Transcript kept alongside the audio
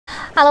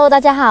Hello，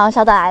 大家好，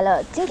小岛来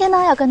了。今天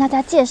呢，要跟大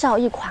家介绍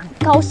一款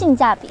高性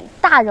价比、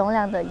大容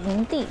量的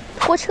营地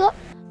拖车。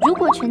如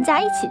果全家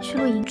一起去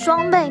露营，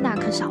装备那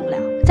可少不了，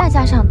再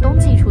加上冬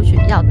季出去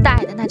要带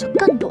的那就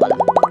更多了。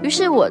于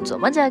是我琢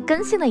磨着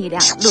更新了一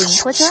辆露营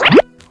拖车，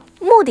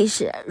目的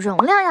是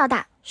容量要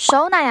大，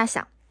收纳要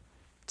小，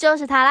就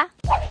是它啦。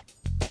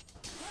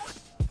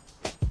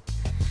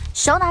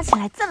收纳起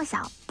来这么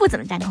小，不怎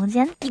么占空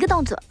间，一个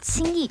动作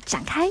轻易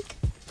展开。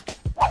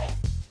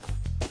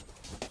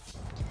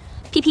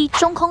PP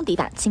中空底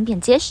板轻便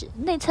结实，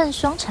内衬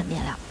双层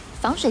面料，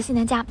防水性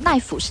能佳，耐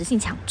腐蚀性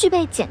强，具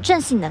备减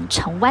震性能，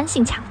承弯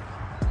性强。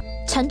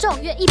承重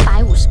约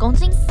150公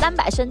斤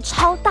，300升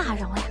超大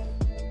容量，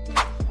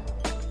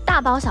大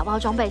包小包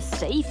装备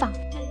随意放。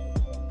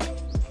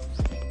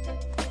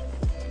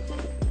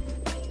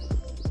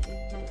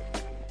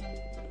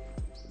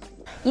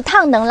一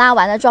趟能拉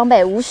完的装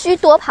备，无需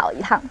多跑一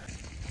趟。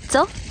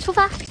走，出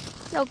发，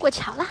要过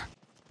桥啦！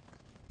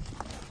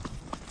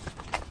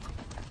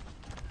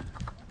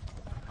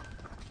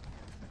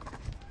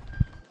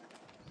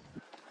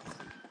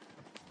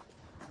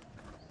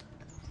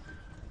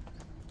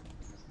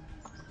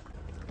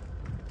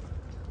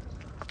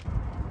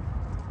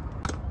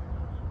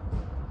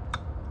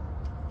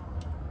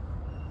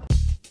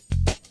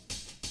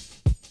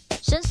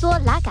伸缩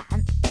拉杆，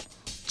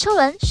车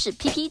轮是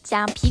PP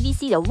加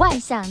PVC 的万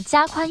向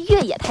加宽越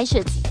野胎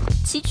设计，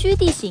崎岖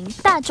地形、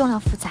大重量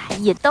负载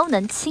也都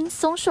能轻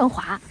松顺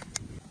滑。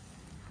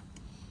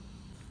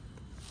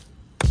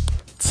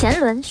前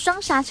轮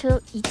双刹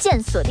车，一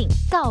键锁定，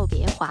告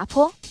别滑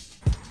坡。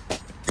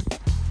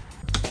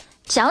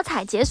脚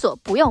踩解锁，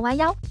不用弯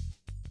腰。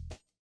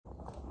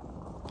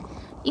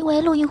因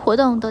为露营活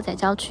动都在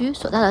郊区，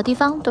所到的地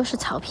方都是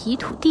草皮、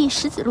土地、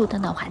石子路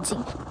等等环境，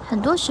很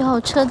多时候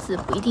车子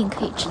不一定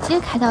可以直接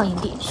开到营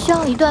地，需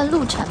要一段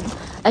路程。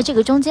而这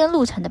个中间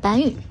路程的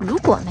搬运，如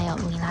果没有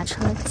露营拉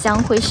车，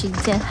将会是一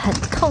件很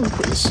痛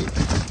苦的事。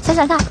想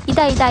想看，一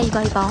袋一袋、一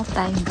包一包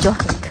搬运就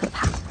很可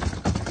怕。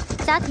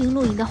家庭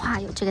露营的话，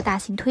有这个大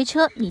型推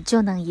车，你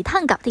就能一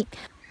趟搞定。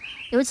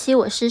尤其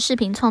我是视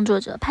频创作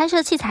者，拍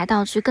摄器材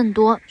道具更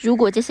多，如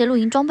果这些露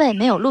营装备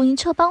没有露营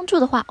车帮助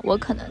的话，我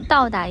可能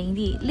到达营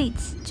地力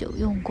气就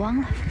用光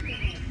了。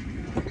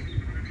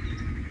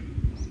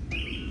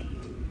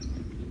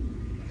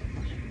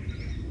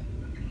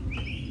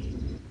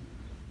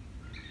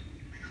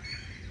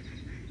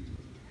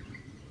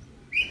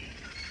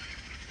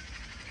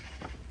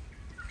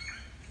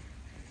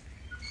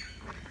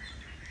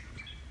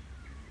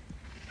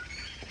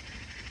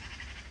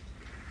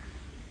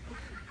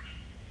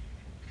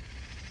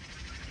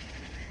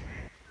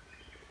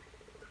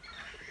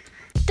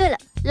对了，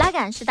拉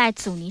杆是带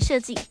阻尼设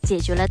计，解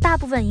决了大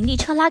部分营地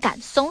车拉杆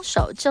松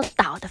手就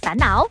倒的烦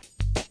恼。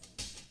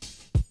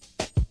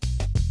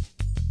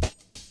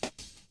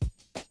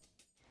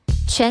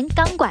全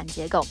钢管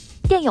结构，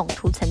电泳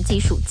涂层技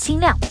术轻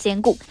量坚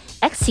固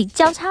 ，X 型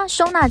交叉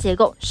收纳结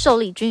构，受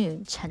力均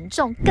匀，承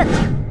重更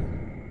强。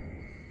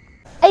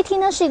AT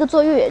呢是一个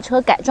做越野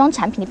车改装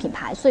产品的品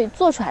牌，所以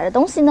做出来的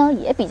东西呢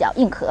也比较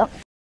硬核。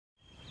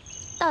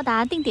到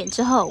达定点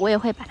之后，我也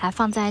会把它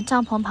放在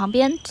帐篷旁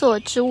边做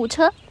置物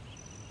车。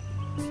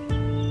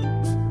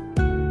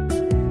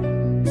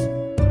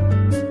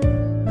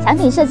产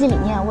品设计理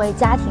念为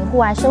家庭户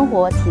外生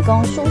活提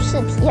供舒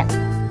适体验。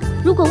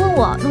如果问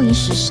我露营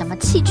时什么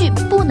器具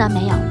不能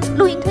没有，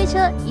露营推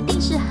车一定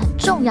是很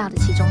重要的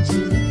其中之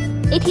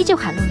一。AT 这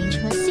款露营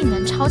车性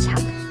能超强，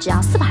只要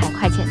400来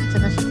块钱，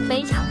真的是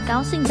非常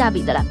高性价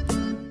比的了。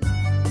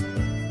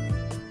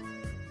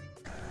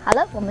好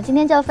了，我们今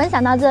天就分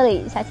享到这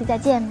里，下期再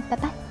见，拜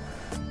拜。